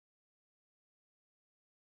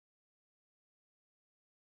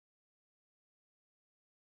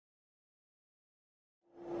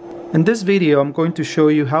In this video, I'm going to show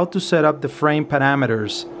you how to set up the frame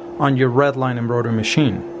parameters on your Redline Embroidery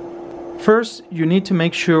Machine. First, you need to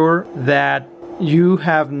make sure that you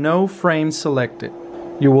have no frame selected.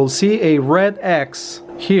 You will see a red X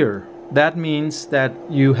here. That means that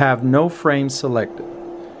you have no frame selected.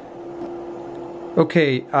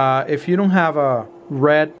 Okay, if you don't have a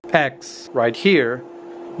red X right here,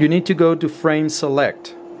 you need to go to Frame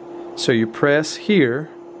Select. So you press here,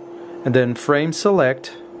 and then Frame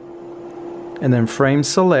Select, and then Frame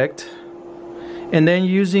Select, and then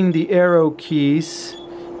using the arrow keys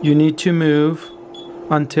you need to move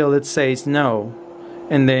until it says no,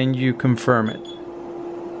 and then you confirm it.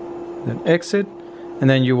 Then exit, and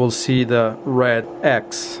then you will see the red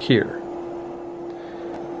X here.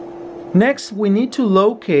 Next, we need to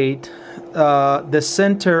locate the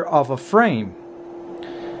center of a frame.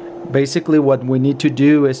 Basically what we need to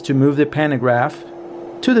do is to move the pantograph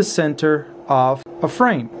to the center of a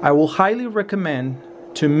frame. I will highly recommend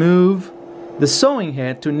to move the sewing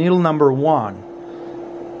head to needle number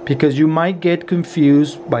 1, because you might get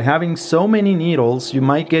confused by having so many needles. You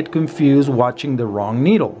might get confused watching the wrong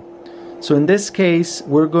needle. So in this case,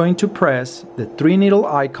 we're going to press the 3 needle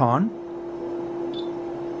icon,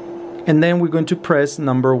 and then we're going to press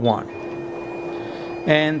number 1,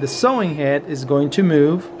 and the sewing head is going to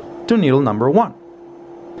move to needle number 1.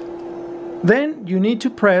 Then you need to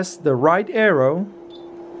press the right arrow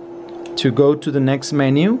to go to the next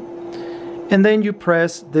menu, and then you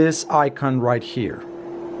press this icon right here,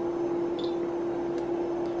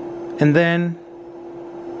 and then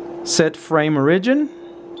set frame origin,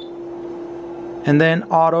 and then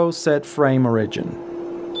auto set frame origin.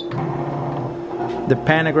 The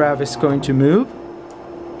pantograph is going to move.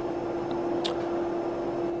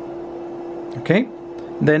 Okay,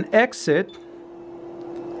 then exit,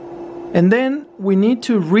 and then we need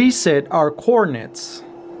to reset our coordinates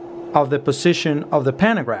of the position of the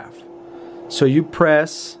pantograph. So you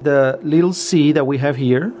press the little C that we have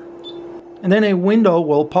here, and then a window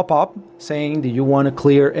will pop up saying that you want to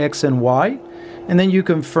clear X and Y, and then you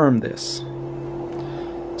confirm this.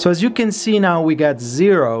 So as you can see now, we got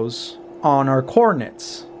zeros on our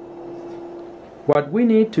coordinates. What we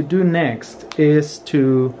need to do next is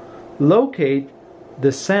to locate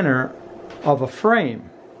the center of a frame.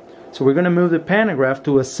 So we're going to move the pantograph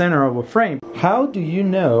to a center of a frame. How do you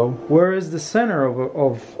know where is the center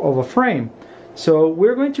of a frame? So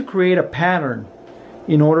we're going to create a pattern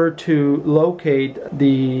in order to locate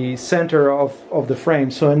the center of the frame.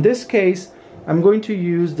 So in this case, I'm going to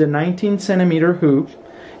use the 19 centimeter hoop,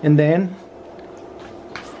 and then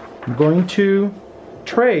I'm going to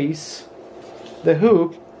trace the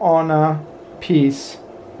hoop on a piece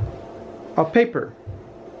of paper.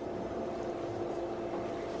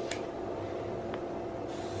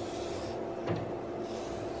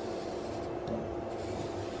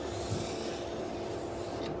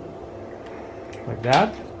 Like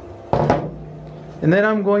that. And then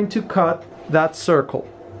I'm going to cut that circle.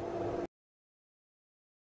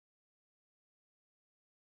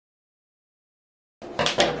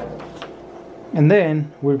 And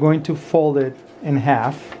then we're going to fold it in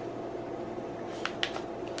half,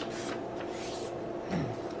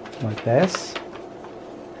 like this,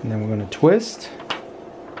 and then we're going to twist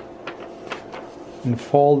and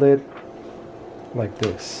fold it like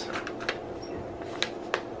this.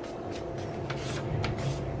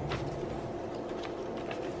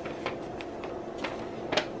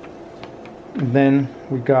 And then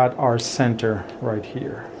we got our center right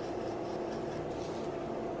here.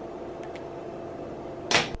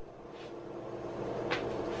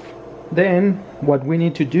 Then what we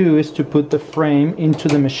need to do is to put the frame into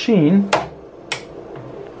the machine,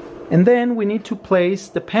 and then we need to place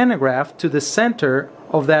the pantograph to the center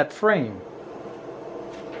of that frame.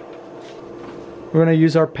 We're going to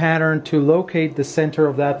use our pattern to locate the center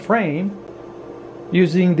of that frame.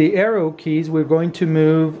 Using the arrow keys, we're going to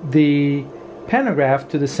move the pantograph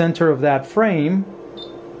to the center of that frame.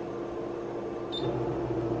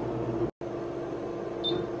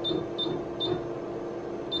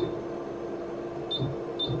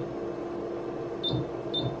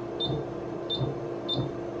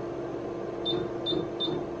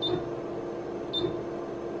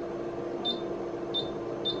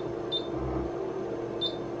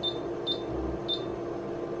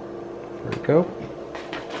 There we go.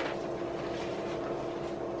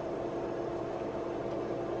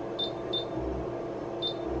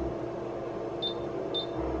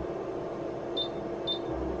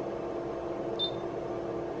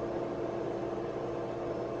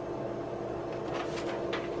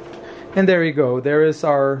 And there you go. There is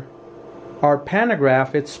our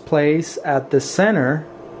pantograph. It's placed at the center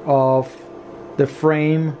of the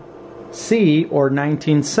frame C, or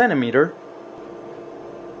 19 centimeter.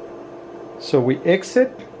 So we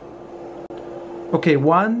exit. Okay,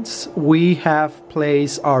 once we have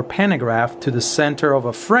placed our pantograph to the center of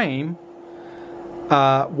a frame,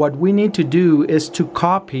 what we need to do is to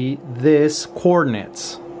copy these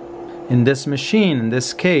coordinates. In this machine, in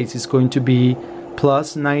this case, it's going to be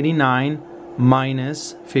plus 99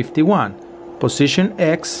 minus 51. Position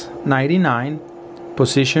X, 99.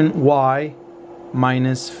 Position Y,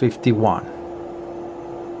 minus 51.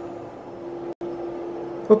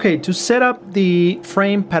 Okay, to set up the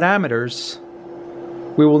frame parameters,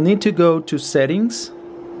 we will need to go to Settings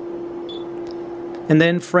and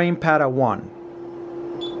then Frame Para 1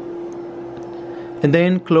 and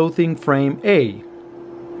then Clothing Frame A.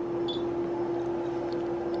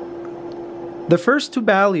 The first two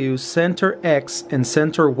values, center X and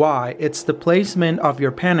center Y, it's the placement of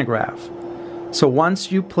your pantograph. So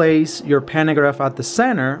once you place your pantograph at the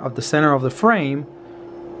center of the frame,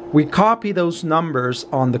 we copy those numbers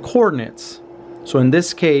on the coordinates. So in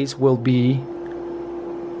this case will be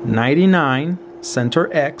 99, center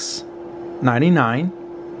X, 99,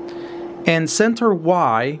 and center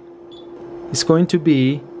Y is going to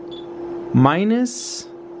be minus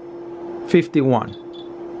 51.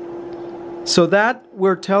 So that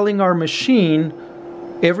we're telling our machine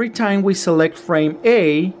every time we select frame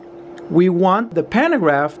A, we want the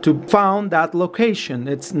pantograph to found that location.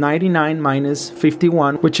 It's 99 minus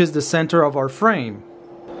 51, which is the center of our frame.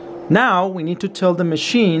 Now we need to tell the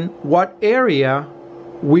machine what area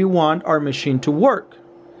we want our machine to work.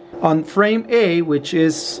 On frame A, which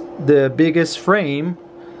is the biggest frame,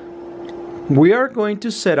 we are going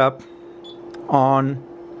to set up on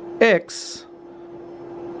X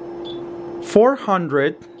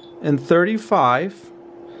 435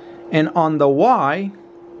 and on the Y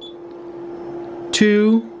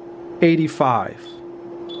 285.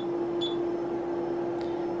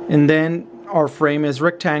 And then our frame is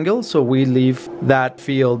rectangle, so we leave that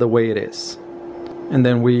field the way it is. And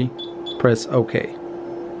then we press OK.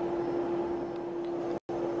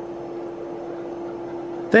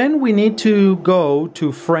 Then we need to go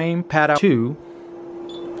to Frame Para 2.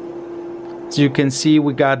 As you can see,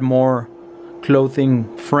 we got more clothing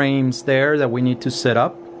frames there that we need to set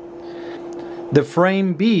up. The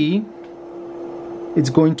frame B, it's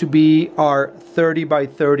going to be our 30 by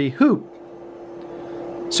 30 hoop.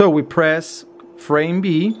 So we press frame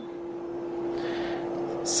B,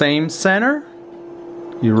 same center,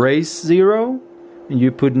 you raise 0 and you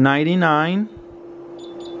put 99,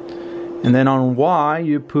 and then on Y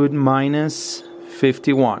you put minus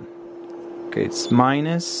 51. Okay, it's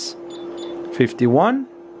minus 51.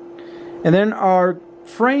 And then our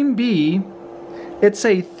frame B, it's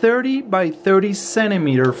a 30 by 30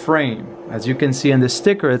 centimeter frame. As you can see in the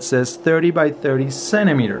sticker, it says 30 by 30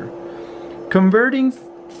 centimeter. Converting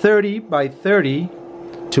 30 by 30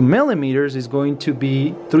 to millimeters is going to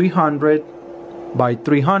be 300 by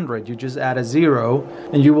 300. You just add a 0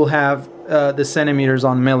 and you will have the centimeters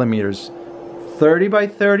on millimeters. 30 by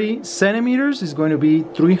 30 centimeters is going to be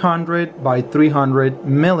 300 by 300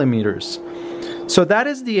 millimeters. So that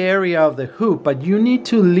is the area of the hoop, but you need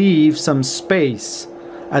to leave some space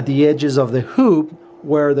at the edges of the hoop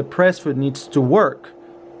where the press foot needs to work.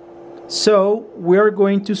 So we're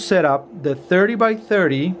going to set up the 30 by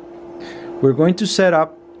 30, we're going to set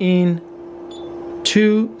up in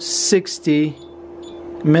 260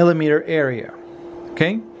 millimeter area.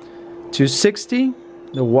 Okay, 260,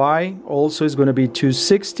 the Y also is going to be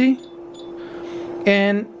 260,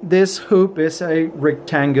 and this hoop is a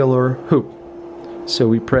rectangular hoop. So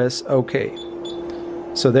we press OK.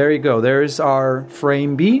 So there you go. There is our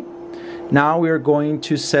frame B. Now we are going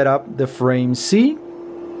to set up the frame C.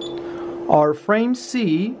 Our frame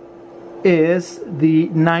C is the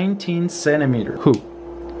 19 centimeter hoop.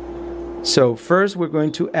 So first we're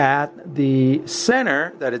going to add the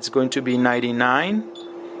center, that it's going to be 99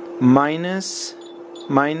 minus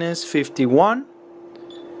 51.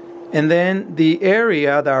 And then the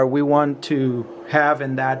area that we want to have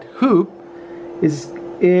in that hoop is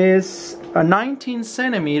a 19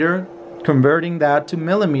 centimeter. Converting that to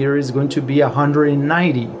millimeter is going to be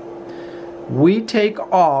 190. We take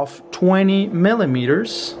off 20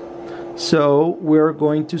 millimeters, so we're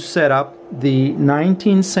going to set up the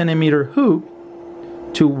 19 centimeter hoop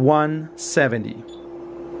to 170.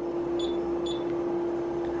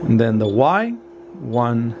 And then the Y,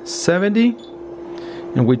 170.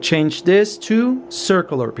 And we change this to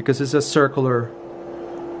circular because it's a circular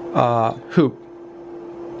hoop.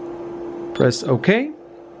 Press OK.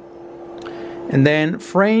 And then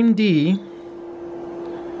frame D,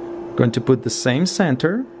 Going to put the same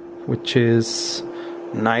center, which is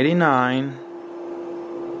 99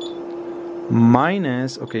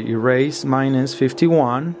 minus, okay, erase, minus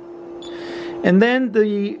 51. And then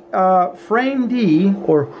the frame D,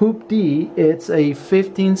 or hoop D, it's a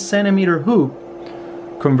 15 centimeter hoop.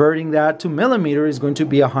 Converting that to millimeter is going to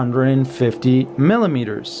be 150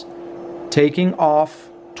 millimeters. Taking off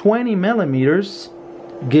 20 millimeters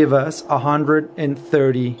give us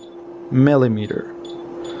 130 millimeter.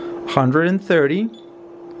 130,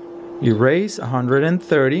 erase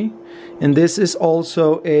 130, and this is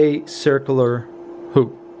also a circular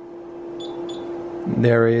hoop.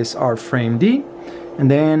 There is our frame D, and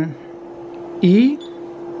then E,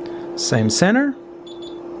 same center.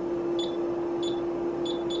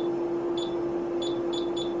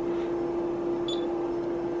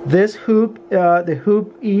 This hoop, the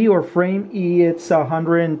hoop E or frame E, it's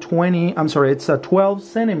 120, I'm sorry, it's a 12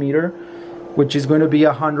 centimeter, which is going to be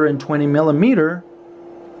 120 millimeter,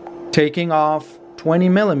 taking off 20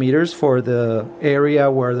 millimeters for the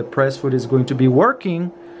area where the press foot is going to be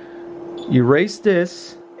working. Erase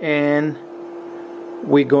this, and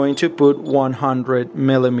we're going to put 100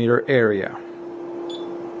 millimeter area.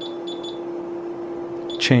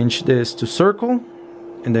 Change this to circle,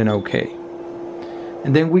 and then OK.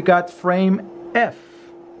 And then we got frame F.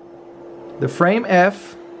 The frame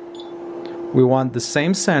F, we want the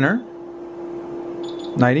same center,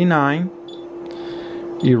 99,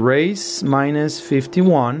 erase, minus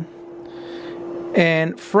 51,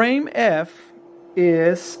 and frame F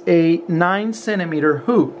is a 9 centimeter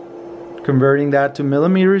hoop. Converting that to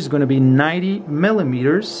millimeters is going to be 90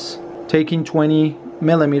 millimeters. Taking 20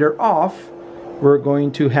 millimeter off, we're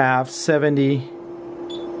going to have 70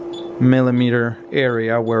 millimeter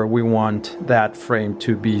area where we want that frame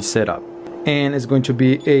to be set up. And it's going to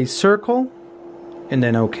be a circle, and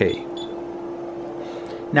then OK.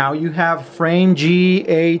 Now you have frame G,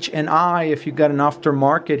 H, and I. If you got an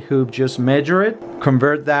aftermarket hoop, just measure it,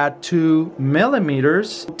 convert that to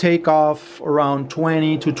millimeters, take off around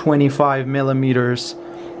 20 to 25 millimeters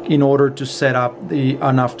in order to set up an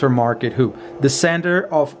aftermarket hoop. The center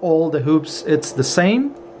of all the hoops, it's the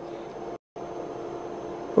same.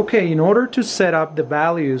 Okay, in order to set up the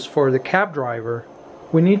values for the cap driver,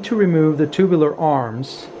 we need to remove the tubular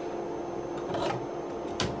arms.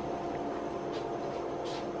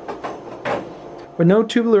 With no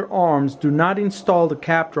tubular arms, do not install the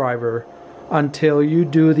cap driver until you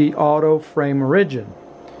do the auto frame origin.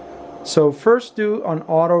 So first do an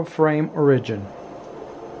auto frame origin.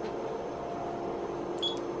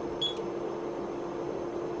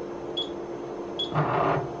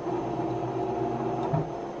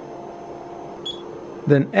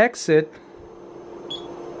 Then exit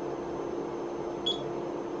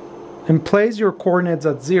and place your coordinates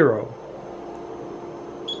at 0.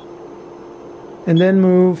 And then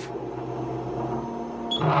move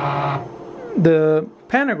the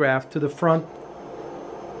pantograph to the front,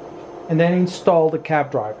 and then install the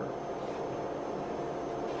cap driver.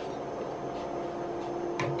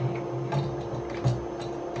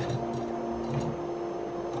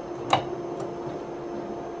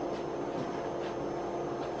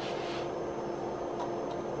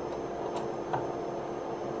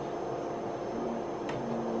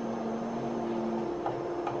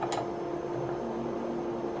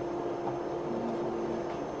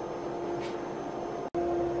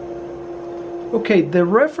 Okay, the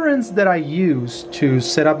reference that I use to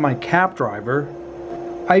set up my cap driver,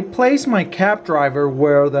 I place my cap driver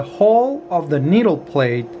where the hole of the needle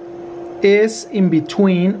plate is in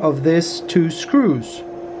between of these two screws,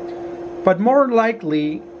 but more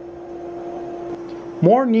likely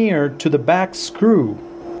more near to the back screw.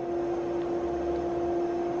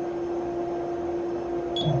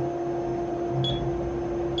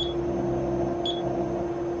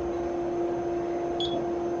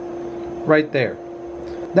 Right there.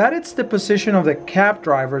 That is the position of the cap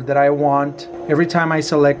driver that I want every time I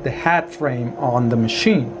select the hat frame on the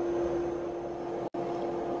machine.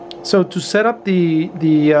 So to set up the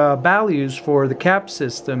values for the cap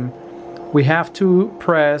system, we have to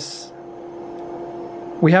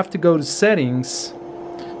go to settings.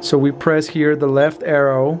 So we press here the left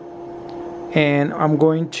arrow, and I'm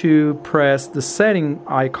going to press the setting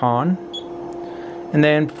icon, and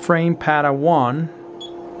then frame pattern 1,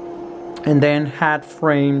 and then hat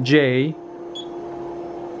frame J,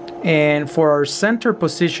 and for our center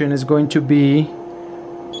position is going to be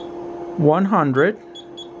 100.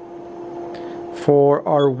 For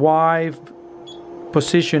our Y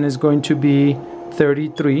position is going to be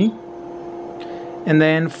 33, and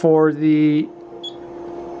then for the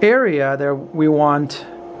area that we want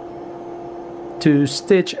to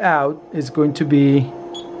stitch out is going to be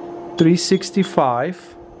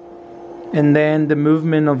 365, and then the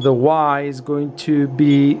movement of the Y is going to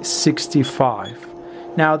be 65.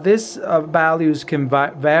 Now this values can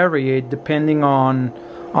vary depending on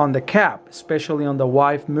the cap, especially on the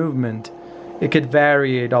Y movement. It could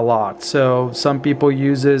vary a lot. So some people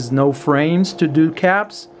uses no frames to do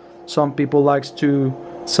caps. Some people likes to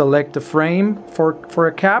select a frame for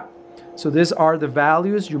a cap. So these are the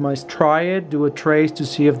values. You must try it, do a trace to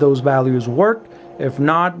see if those values work. If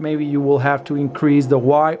not, maybe you will have to increase the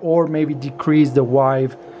Y or maybe decrease the Y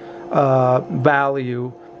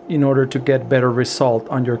value in order to get better result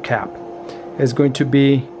on your cap. It's going to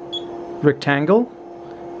be rectangle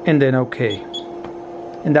and then OK.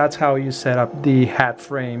 And that's how you set up the hat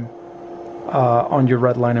frame on your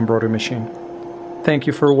Redline embroidery machine. Thank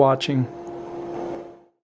you for watching.